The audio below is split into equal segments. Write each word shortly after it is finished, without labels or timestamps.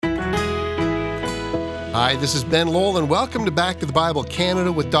Hi, this is Ben Lowell, and welcome to Back to the Bible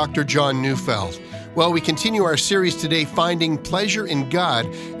Canada with Dr. John Neufeld. Well, we continue our series today, Finding Pleasure in God,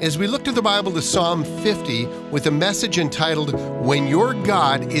 as we look to the Bible to Psalm 50 with a message entitled, When Your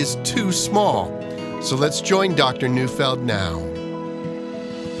God is Too Small. So let's join Dr. Neufeld now.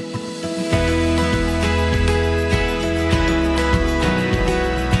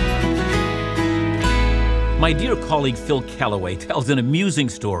 My dear colleague Phil Callaway tells an amusing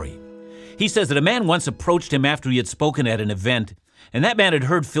story. He says that a man once approached him after he had spoken at an event, and that man had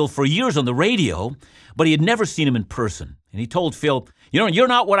heard Phil for years on the radio, but he had never seen him in person. And he told Phil, you're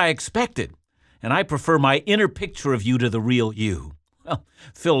not what I expected, and I prefer my inner picture of you to the real you. Well,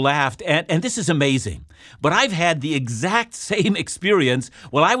 Phil laughed, and this is amazing, but I've had the exact same experience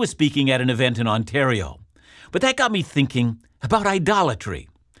while I was speaking at an event in Ontario. But that got me thinking about idolatry.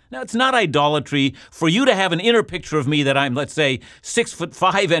 Now, it's not idolatry for you to have an inner picture of me that I'm, let's say,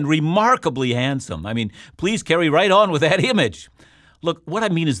 6'5" and remarkably handsome. I mean, please carry right on with that image. Look, what I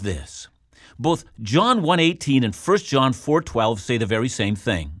mean is this. Both John 1:18 and 1 John 4:12 say the very same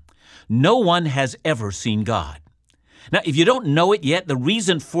thing. No one has ever seen God. Now, if you don't know it yet, the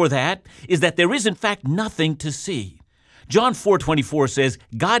reason for that is that there is, in fact, nothing to see. John 4:24 says,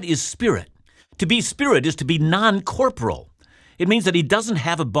 God is spirit. To be spirit is to be non-corporal. It means that he doesn't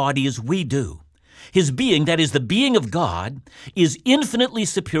have a body as we do. His being, that is the being of God, is infinitely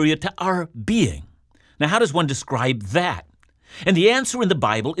superior to our being. Now, how does one describe that? And the answer in the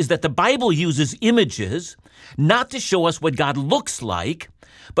Bible is that the Bible uses images not to show us what God looks like,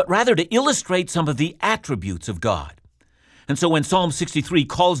 but rather to illustrate some of the attributes of God. And so when Psalm 63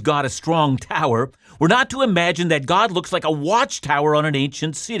 calls God a strong tower, we're not to imagine that God looks like a watchtower on an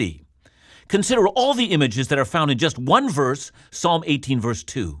ancient city. Consider all the images that are found in just one verse, Psalm 18, verse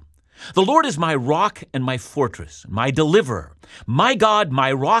 2. The Lord is my rock and my fortress, my deliverer, my God,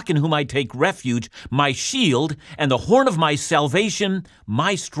 my rock in whom I take refuge, my shield, and the horn of my salvation,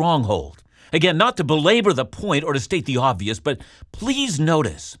 my stronghold. Again, not to belabor the point or to state the obvious, but please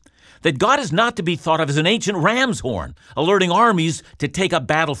notice that God is not to be thought of as an ancient ram's horn, alerting armies to take up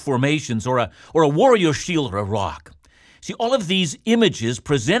battle formations, or a warrior shield or a rock. See, all of these images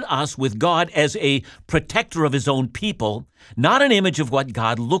present us with God as a protector of his own people, not an image of what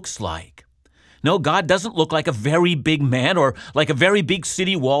God looks like. No, God doesn't look like a very big man or like a very big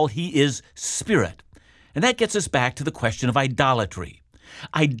city wall. He is spirit. And that gets us back to the question of idolatry.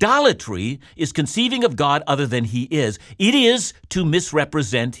 Idolatry is conceiving of God other than he is. It is to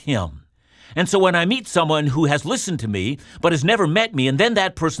misrepresent him. And so when I meet someone who has listened to me but has never met me, and then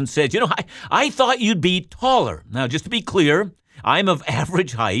that person says, I thought you'd be taller. Now, just to be clear, I'm of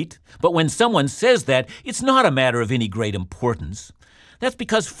average height, but when someone says that, it's not a matter of any great importance. That's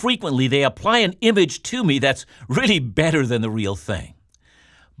because frequently they apply an image to me that's really better than the real thing.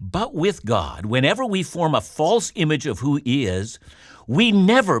 But with God, whenever we form a false image of who he is, we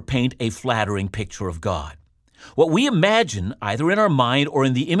never paint a flattering picture of God. What we imagine, either in our mind or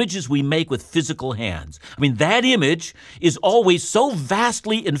in the images we make with physical hands, that image is always so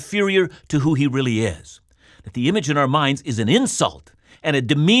vastly inferior to who he really is, that the image in our minds is an insult and a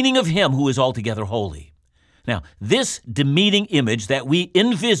demeaning of him who is altogether holy. Now, this demeaning image that we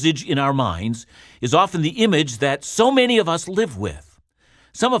envisage in our minds is often the image that so many of us live with.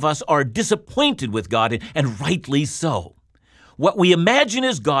 Some of us are disappointed with God, and rightly so. What we imagine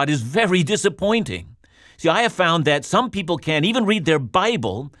as God is very disappointing. See, I have found that some people can't even read their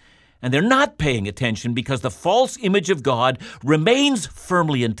Bible, and they're not paying attention because the false image of God remains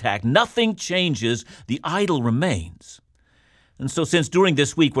firmly intact. Nothing changes. The idol remains. And so since during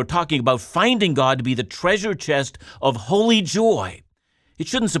this week we're talking about finding God to be the treasure chest of holy joy, it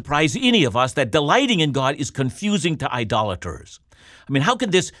shouldn't surprise any of us that delighting in God is confusing to idolaters. How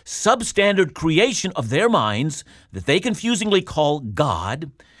can this substandard creation of their minds that they confusingly call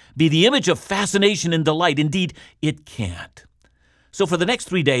God be the image of fascination and delight? Indeed, it can't. So for the next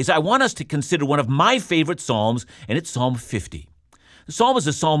 3 days, I want us to consider one of my favorite psalms, and it's Psalm 50. The psalm is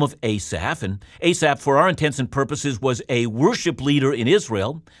a psalm of Asaph, and Asaph, for our intents and purposes, was a worship leader in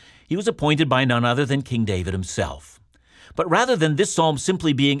Israel. He was appointed by none other than King David himself. But rather than this psalm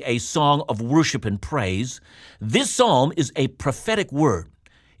simply being a song of worship and praise, this psalm is a prophetic word.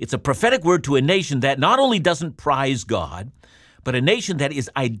 It's a prophetic word to a nation that not only doesn't prize God, but a nation that is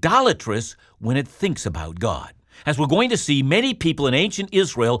idolatrous when it thinks about God. As we're going to see, many people in ancient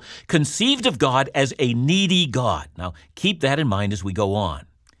Israel conceived of God as a needy God. Now, keep that in mind as we go on.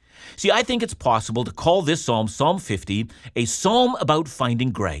 See, I think it's possible to call this psalm, Psalm 50, a psalm about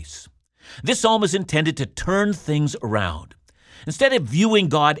finding grace. This psalm is intended to turn things around. Instead of viewing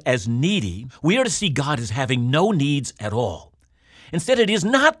God as needy, we are to see God as having no needs at all. Instead, it is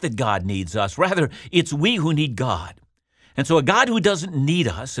not that God needs us. Rather, it's we who need God. And so a God who doesn't need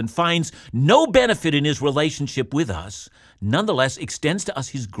us and finds no benefit in his relationship with us, nonetheless extends to us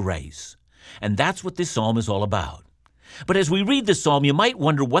his grace. And that's what this psalm is all about. But as we read this psalm, you might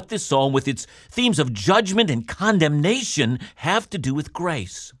wonder what this psalm, with its themes of judgment and condemnation, have to do with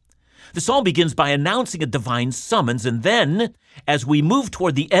grace. The psalm begins by announcing a divine summons, and then, as we move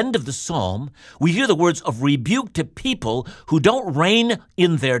toward the end of the psalm, we hear the words of rebuke to people who don't rein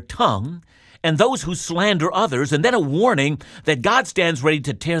in their tongue, and those who slander others, and then a warning that God stands ready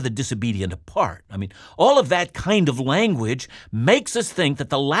to tear the disobedient apart. All of that kind of language makes us think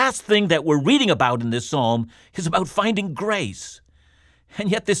that the last thing that we're reading about in this psalm is about finding grace. And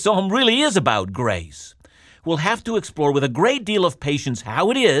yet this psalm really is about grace. We'll have to explore with a great deal of patience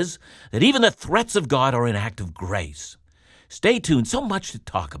how it is that even the threats of God are an act of grace. Stay tuned, so much to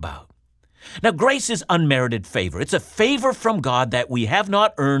talk about. Now, grace is unmerited favor. It's a favor from God that we have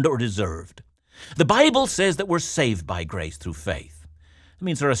not earned or deserved. The Bible says that we're saved by grace through faith. It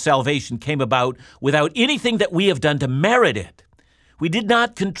means our salvation came about without anything that we have done to merit it. We did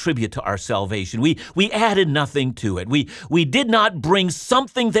not contribute to our salvation. We added nothing to it. We did not bring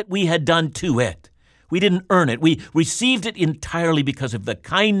something that we had done to it. We didn't earn it. We received it entirely because of the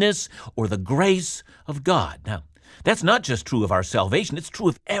kindness or the grace of God. Now, that's not just true of our salvation. It's true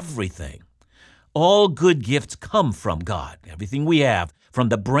of everything. All good gifts come from God. Everything we have, from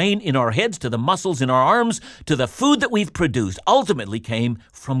the brain in our heads to the muscles in our arms to the food that we've produced, ultimately came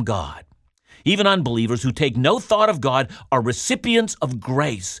from God. Even unbelievers who take no thought of God are recipients of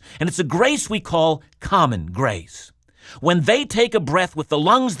grace, and it's a grace we call common grace. When they take a breath with the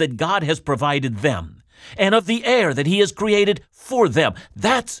lungs that God has provided them, and of the air that he has created for them,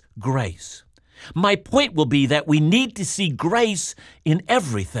 that's grace. My point will be that we need to see grace in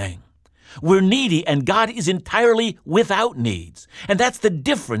everything. We're needy, and God is entirely without needs. And that's the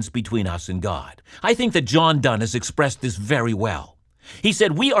difference between us and God. I think that John Donne has expressed this very well. He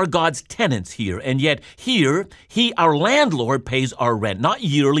said, we are God's tenants here, and yet here, he, our landlord, pays our rent. Not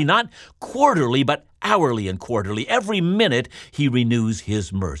yearly, not quarterly, but hourly and quarterly. Every minute, he renews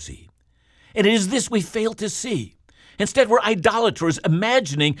his mercy. And it is this we fail to see. Instead, we're idolaters,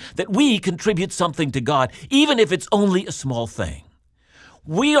 imagining that we contribute something to God, even if it's only a small thing.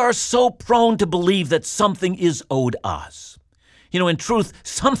 We are so prone to believe that something is owed us. In truth,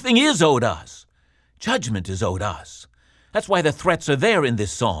 something is owed us. Judgment is owed us. That's why the threats are there in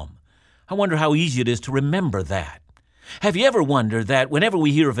this psalm. I wonder how easy it is to remember that. Have you ever wondered that whenever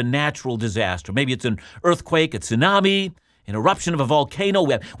we hear of a natural disaster, maybe it's an earthquake, a tsunami, an eruption of a volcano,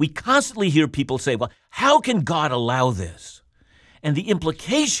 we constantly hear people say, well, how can God allow this? And the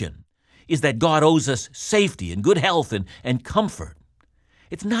implication is that God owes us safety and good health and comfort.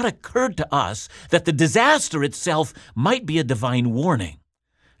 It's not occurred to us that the disaster itself might be a divine warning.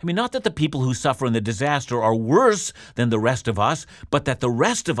 Not that the people who suffer in the disaster are worse than the rest of us, but that the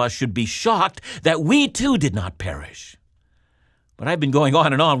rest of us should be shocked that we too did not perish. But I've been going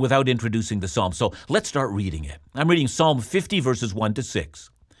on and on without introducing the psalm, so let's start reading it. I'm reading Psalm 50, verses 1 to 6.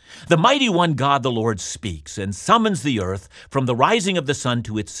 The mighty one God the Lord speaks and summons the earth from the rising of the sun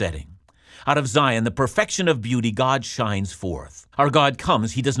to its setting. Out of Zion, the perfection of beauty, God shines forth. Our God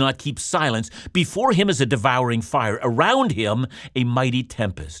comes, he does not keep silence. Before him is a devouring fire, around him a mighty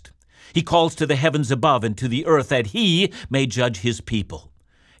tempest. He calls to the heavens above and to the earth that he may judge his people.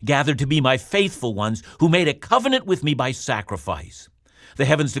 Gather to be my faithful ones who made a covenant with me by sacrifice. The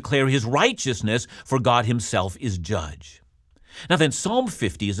heavens declare his righteousness, for God himself is judge. Now then, Psalm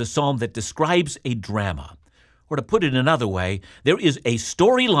 50 is a psalm that describes a drama. Or to put it another way, there is a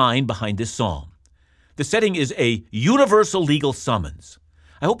storyline behind this psalm. The setting is a universal legal summons.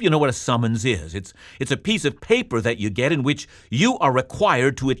 I hope you know what a summons is. It's a piece of paper that you get in which you are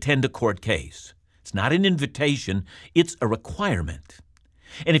required to attend a court case. It's not an invitation, it's a requirement.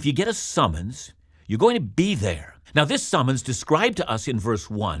 And if you get a summons, you're going to be there. Now, this summons, described to us in verse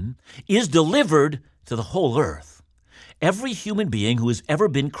 1, is delivered to the whole earth. Every human being who has ever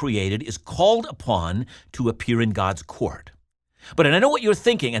been created is called upon to appear in God's court. But I know what you're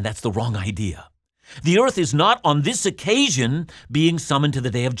thinking, and that's the wrong idea. The earth is not on this occasion being summoned to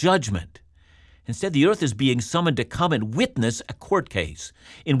the day of judgment. Instead, the earth is being summoned to come and witness a court case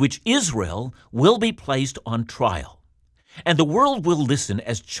in which Israel will be placed on trial. And the world will listen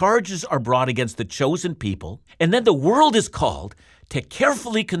as charges are brought against the chosen people, and then the world is called to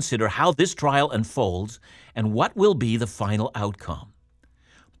carefully consider how this trial unfolds and what will be the final outcome.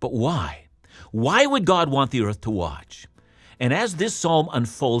 But why? Why would God want the earth to watch? And as this psalm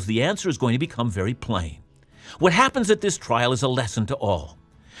unfolds, the answer is going to become very plain. What happens at this trial is a lesson to all.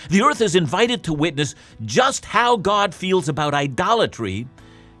 The earth is invited to witness just how God feels about idolatry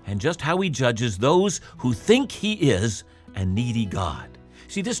and just how he judges those who think he is a needy God.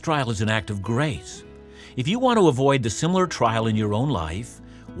 See, this trial is an act of grace. If you want to avoid the similar trial in your own life,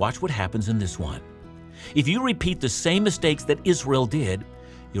 watch what happens in this one. If you repeat the same mistakes that Israel did,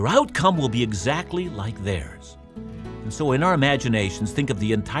 your outcome will be exactly like theirs. And so in our imaginations, think of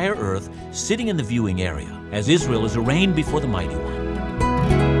the entire earth sitting in the viewing area as Israel is arraigned before the Mighty One.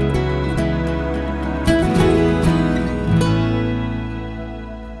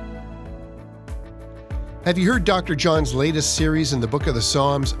 Have you heard Dr. John's latest series in the book of the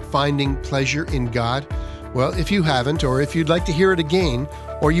Psalms, Finding Pleasure in God? Well, if you haven't, or if you'd like to hear it again,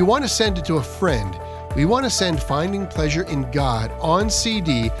 or you want to send it to a friend, we want to send Finding Pleasure in God on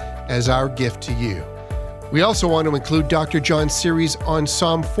CD as our gift to you. We also want to include Dr. John's series on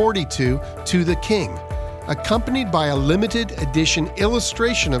Psalm 42, To the King, accompanied by a limited edition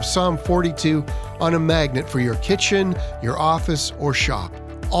illustration of Psalm 42 on a magnet for your kitchen, your office, or shop,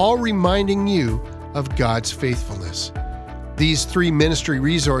 all reminding you of God's faithfulness. These 3 ministry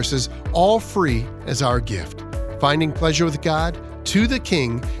resources, all free as our gift. Finding Pleasure with God, To the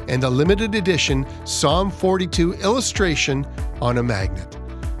King, and a limited edition Psalm 42 illustration on a magnet.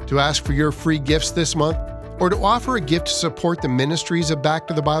 To ask for your free gifts this month, or to offer a gift to support the ministries of Back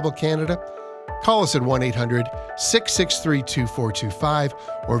to the Bible Canada, call us at 1-800-663-2425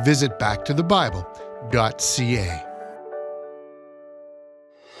 or visit backtothebible.ca.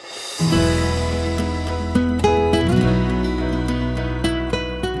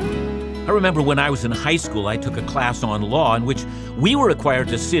 I remember when I was in high school, I took a class on law in which we were required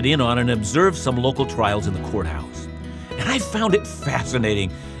to sit in on and observe some local trials in the courthouse. And I found it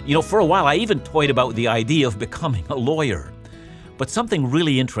fascinating. For a while I even toyed about the idea of becoming a lawyer. But something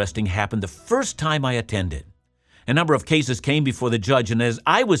really interesting happened the first time I attended. A number of cases came before the judge, and as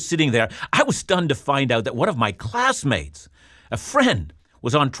I was sitting there, I was stunned to find out that one of my classmates, a friend,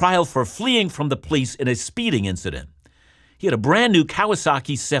 was on trial for fleeing from the police in a speeding incident. He had a brand new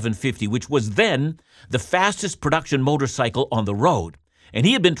Kawasaki 750, which was then the fastest production motorcycle on the road, and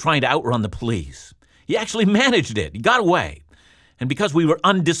he had been trying to outrun the police. He actually managed it. He got away. And because we were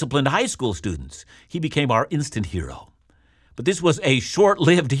undisciplined high school students, he became our instant hero. But this was a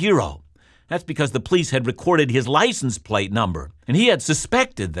short-lived hero. That's because the police had recorded his license plate number, and he had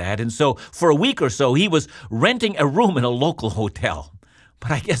suspected that, and so for a week or so he was renting a room in a local hotel. But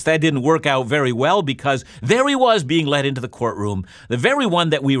I guess that didn't work out very well because there he was being led into the courtroom, the very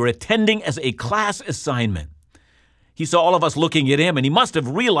one that we were attending as a class assignment. He saw all of us looking at him, and he must have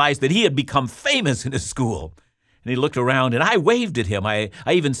realized that he had become famous in his school. And he looked around, and I waved at him. I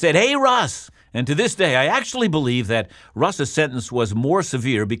even said, "Hey, Russ." And to this day, I actually believe that Russ's sentence was more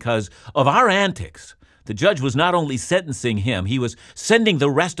severe because of our antics. The judge was not only sentencing him, he was sending the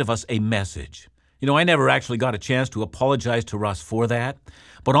rest of us a message. I never actually got a chance to apologize to Russ for that.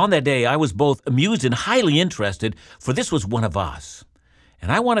 But on that day, I was both amused and highly interested, for this was one of us.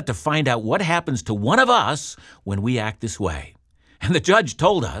 And I wanted to find out what happens to one of us when we act this way. And the judge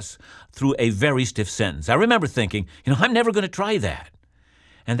told us through a very stiff sentence. I remember thinking, I'm never going to try that.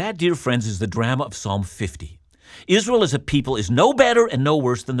 And that, dear friends, is the drama of Psalm 50. Israel as a people is no better and no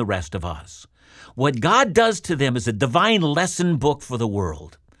worse than the rest of us. What God does to them is a divine lesson book for the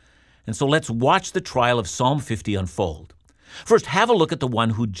world. And so let's watch the trial of Psalm 50 unfold. First, have a look at the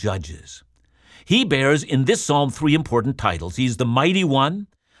one who judges. He bears in this psalm 3 important titles. He's the Mighty One.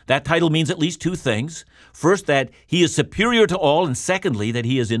 That title means at least 2 things. First, that he is superior to all, and secondly, that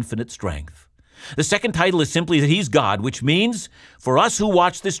he has infinite strength. The second title is simply that he's God, which means for us who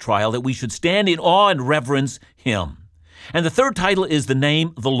watch this trial that we should stand in awe and reverence him. And the third title is the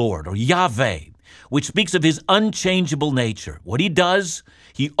name the Lord, or Yahweh, which speaks of his unchangeable nature. What he does,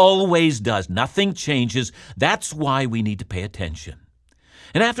 he always does. Nothing changes. That's why we need to pay attention.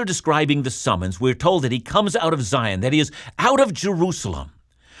 And after describing the summons, we're told that he comes out of Zion, that he is out of Jerusalem.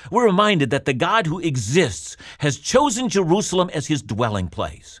 We're reminded that the God who exists has chosen Jerusalem as his dwelling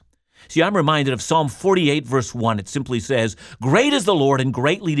place. See, I'm reminded of Psalm 48, verse 1. It simply says, "Great is the Lord and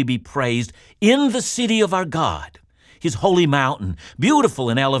greatly to be praised in the city of our God. His holy mountain, beautiful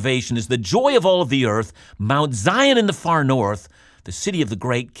in elevation, is the joy of all of the earth, Mount Zion in the far north, the city of the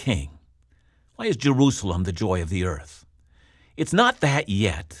great King." Why is Jerusalem the joy of the earth? It's not that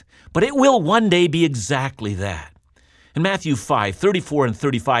yet, but it will one day be exactly that. In Matthew 5, 34 and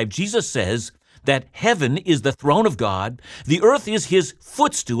 35, Jesus says that heaven is the throne of God, the earth is his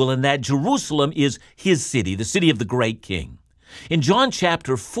footstool, and that Jerusalem is his city, the city of the great King. In John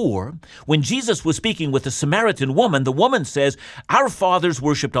chapter 4, when Jesus was speaking with the Samaritan woman, the woman says, "Our fathers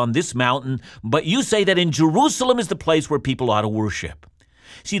worshipped on this mountain, but you say that in Jerusalem is the place where people ought to worship."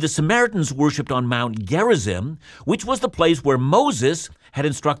 See, the Samaritans worshipped on Mount Gerizim, which was the place where Moses had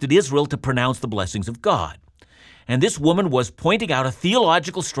instructed Israel to pronounce the blessings of God. And this woman was pointing out a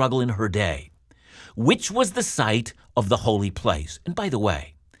theological struggle in her day. Which was the site of the holy place? And by the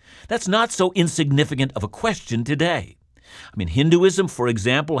way, that's not so insignificant of a question today. Hinduism, for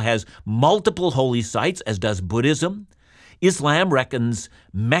example, has multiple holy sites, as does Buddhism. Islam reckons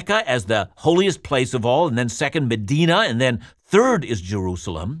Mecca as the holiest place of all, and then second Medina, and then third is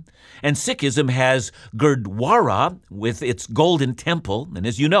Jerusalem. And Sikhism has Gurdwara with its golden temple. And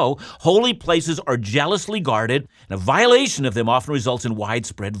as you know, holy places are jealously guarded, and a violation of them often results in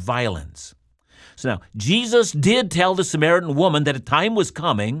widespread violence. So now, Jesus did tell the Samaritan woman that a time was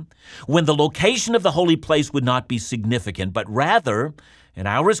coming when the location of the holy place would not be significant, but rather an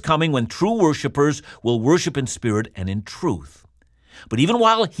hour is coming when true worshipers will worship in spirit and in truth. But even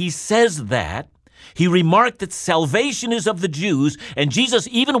while he says that, he remarked that salvation is of the Jews, and Jesus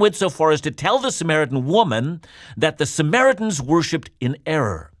even went so far as to tell the Samaritan woman that the Samaritans worshipped in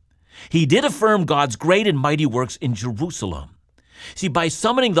error. He did affirm God's great and mighty works in Jerusalem. See, by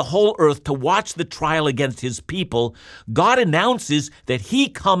summoning the whole earth to watch the trial against his people, God announces that he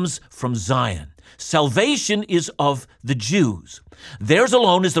comes from Zion. Salvation is of the Jews. Theirs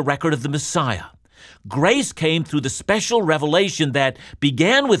alone is the record of the Messiah. Grace came through the special revelation that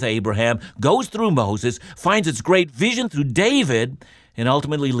began with Abraham, goes through Moses, finds its great vision through David, and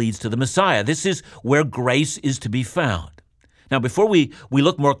ultimately leads to the Messiah. This is where grace is to be found. Now, before we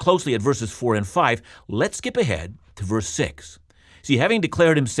look more closely at verses 4 and 5, let's skip ahead to verse 6. See, having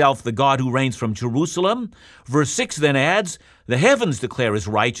declared himself the God who reigns from Jerusalem, verse 6 then adds, the heavens declare his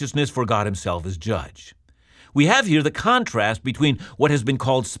righteousness, for God himself is judge. We have here the contrast between what has been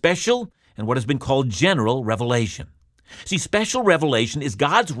called special and what has been called general revelation. See, special revelation is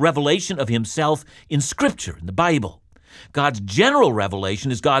God's revelation of himself in Scripture, in the Bible. God's general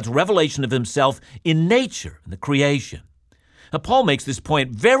revelation is God's revelation of himself in nature, in the creation. Now, Paul makes this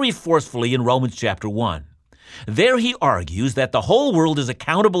point very forcefully in Romans chapter 1. There he argues that the whole world is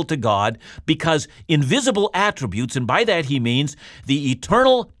accountable to God because invisible attributes, and by that he means the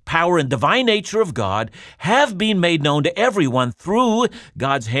eternal power and divine nature of God, have been made known to everyone through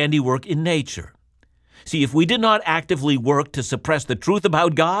God's handiwork in nature. See, if we did not actively work to suppress the truth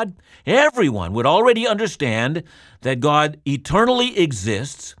about God, everyone would already understand that God eternally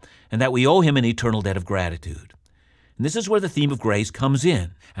exists and that we owe him an eternal debt of gratitude. And this is where the theme of grace comes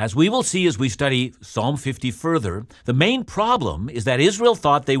in. As we will see as we study Psalm 50 further, the main problem is that Israel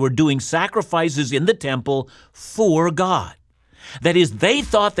thought they were doing sacrifices in the temple for God. That is, they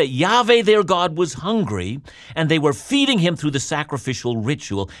thought that Yahweh, their God, was hungry, and they were feeding him through the sacrificial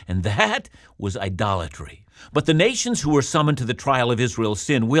ritual, and that was idolatry. But the nations who were summoned to the trial of Israel's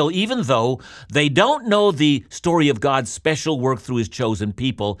sin will, even though they don't know the story of God's special work through his chosen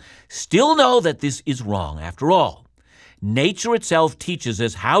people, still know that this is wrong. After all, nature itself teaches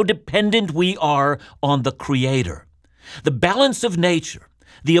us how dependent we are on the Creator. The balance of nature,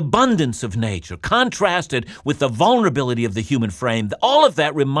 the abundance of nature, contrasted with the vulnerability of the human frame, all of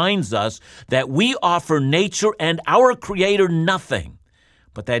that reminds us that we offer nature and our Creator nothing,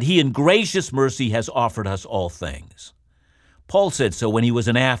 but that he in gracious mercy has offered us all things. Paul said so when he was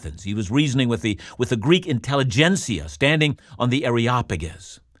in Athens. He was reasoning with the Greek intelligentsia standing on the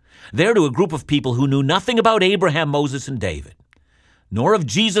Areopagus. There to a group of people who knew nothing about Abraham, Moses, and David, nor of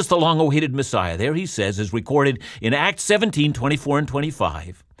Jesus, the long-awaited Messiah. There he says, as recorded in Acts 17, 24 and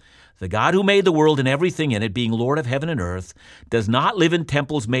 25, the God who made the world and everything in it, being Lord of heaven and earth, does not live in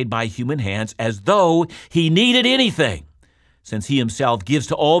temples made by human hands as though he needed anything, since he himself gives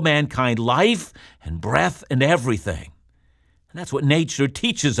to all mankind life and breath and everything. And that's what nature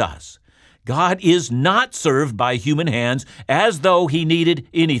teaches us. God is not served by human hands as though he needed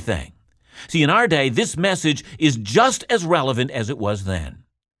anything. See, in our day, this message is just as relevant as it was then.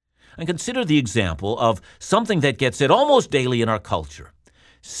 And consider the example of something that gets said almost daily in our culture.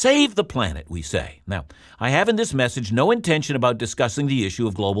 Save the planet, we say. Now, I have in this message no intention about discussing the issue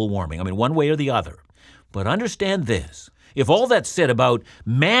of global warming, one way or the other. But understand this. If all that's said about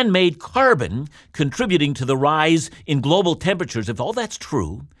man-made carbon contributing to the rise in global temperatures, if all that's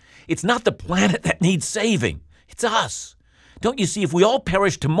true, it's not the planet that needs saving. It's us. Don't you see, if we all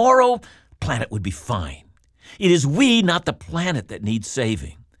perish tomorrow, the planet would be fine. It is we, not the planet, that needs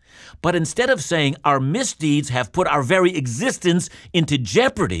saving. But instead of saying our misdeeds have put our very existence into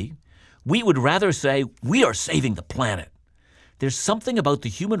jeopardy, we would rather say we are saving the planet. There's something about the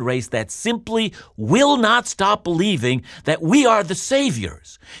human race that simply will not stop believing that we are the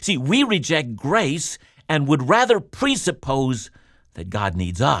saviors. See, we reject grace and would rather presuppose that God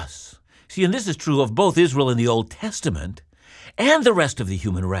needs us. See, and this is true of both Israel in the Old Testament and the rest of the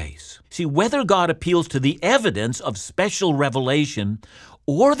human race. See, whether God appeals to the evidence of special revelation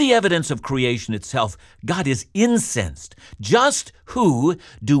or the evidence of creation itself, God is incensed. Just who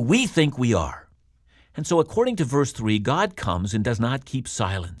do we think we are? And so according to verse 3, God comes and does not keep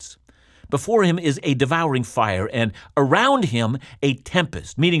silence. Before him is a devouring fire, and around him a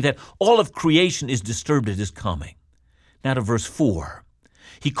tempest, meaning that all of creation is disturbed at his coming. Now to verse 4.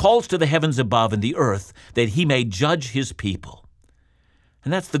 He calls to the heavens above and the earth that he may judge his people.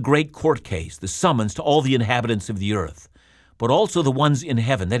 And that's the great court case, the summons to all the inhabitants of the earth, but also the ones in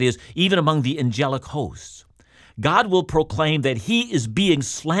heaven, that is, even among the angelic hosts. God will proclaim that he is being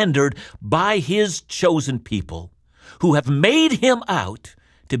slandered by his chosen people who have made him out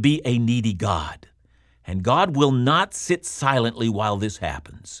to be a needy God. And God will not sit silently while this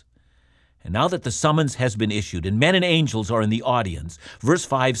happens. And now that the summons has been issued and men and angels are in the audience, verse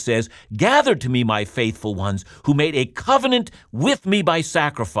 5 says, "Gather to me my faithful ones who made a covenant with me by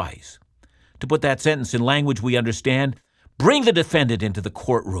sacrifice." To put that sentence in language we understand, bring the defendant into the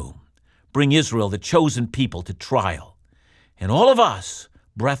courtroom. Bring Israel, the chosen people, to trial. And all of us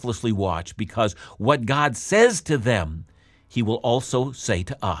breathlessly watch, because what God says to them, he will also say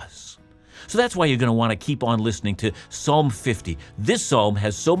to us. So that's why you're going to want to keep on listening to Psalm 50. This psalm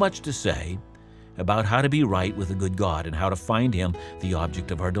has so much to say about how to be right with a good God and how to find him, the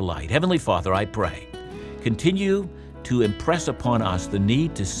object of our delight. Heavenly Father, I pray, continue to impress upon us the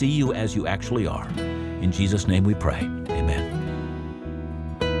need to see you as you actually are. In Jesus' name we pray. Amen.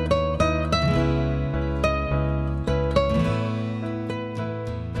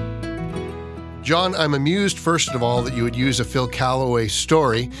 John, I'm amused, first of all, that you would use a Phil Callaway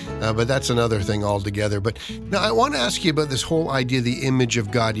story, but that's another thing altogether. But now I want to ask you about this whole idea of the image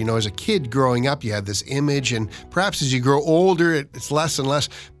of God. You know, as a kid growing up, you had this image, and perhaps as you grow older, it's less and less.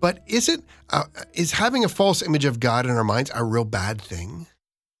 But is having a false image of God in our minds a real bad thing?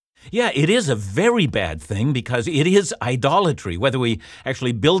 Yeah, it is a very bad thing because it is idolatry. Whether we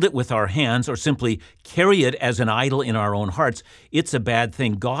actually build it with our hands or simply carry it as an idol in our own hearts, it's a bad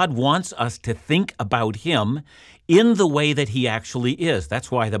thing. God wants us to think about him in the way that he actually is. That's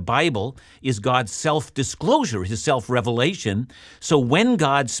why the Bible is God's self-disclosure, his self-revelation. So when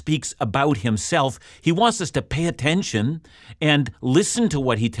God speaks about himself, he wants us to pay attention and listen to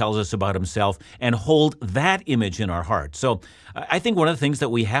what he tells us about himself and hold that image in our heart. So I think one of the things that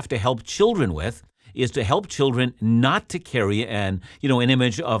we have to help children with is to help children not to carry an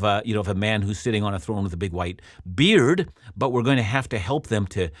image of a man who's sitting on a throne with a big white beard, but we're going to have to help them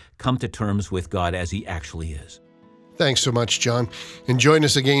to come to terms with God as he actually is. Thanks so much, John. And join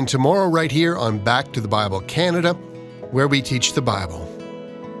us again tomorrow right here on Back to the Bible Canada, where we teach the Bible.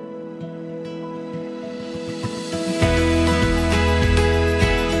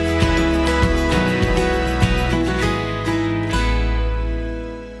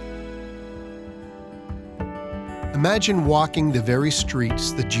 Imagine walking the very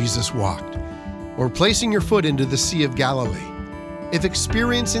streets that Jesus walked, or placing your foot into the Sea of Galilee. If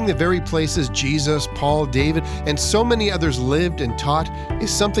experiencing the very places Jesus, Paul, David, and so many others lived and taught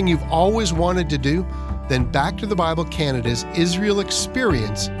is something you've always wanted to do, then Back to the Bible Canada's Israel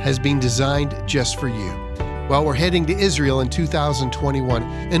Experience has been designed just for you. Well, we're heading to Israel in 2021,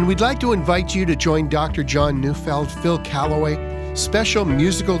 and we'd like to invite you to join Dr. John Neufeld, Phil Callaway, special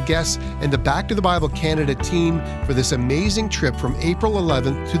musical guests, and the Back to the Bible Canada team for this amazing trip from April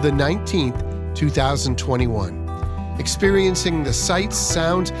 11th to the 19th, 2021. Experiencing the sights,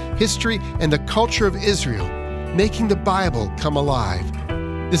 sounds, history, and the culture of Israel, making the Bible come alive.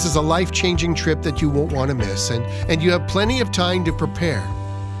 This is a life-changing trip that you won't want to miss, and you have plenty of time to prepare.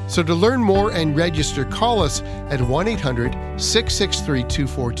 So to learn more and register, call us at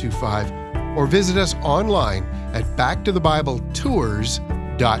 1-800-663-2425 or visit us online at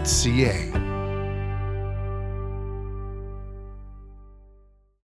backtothebibletours.ca.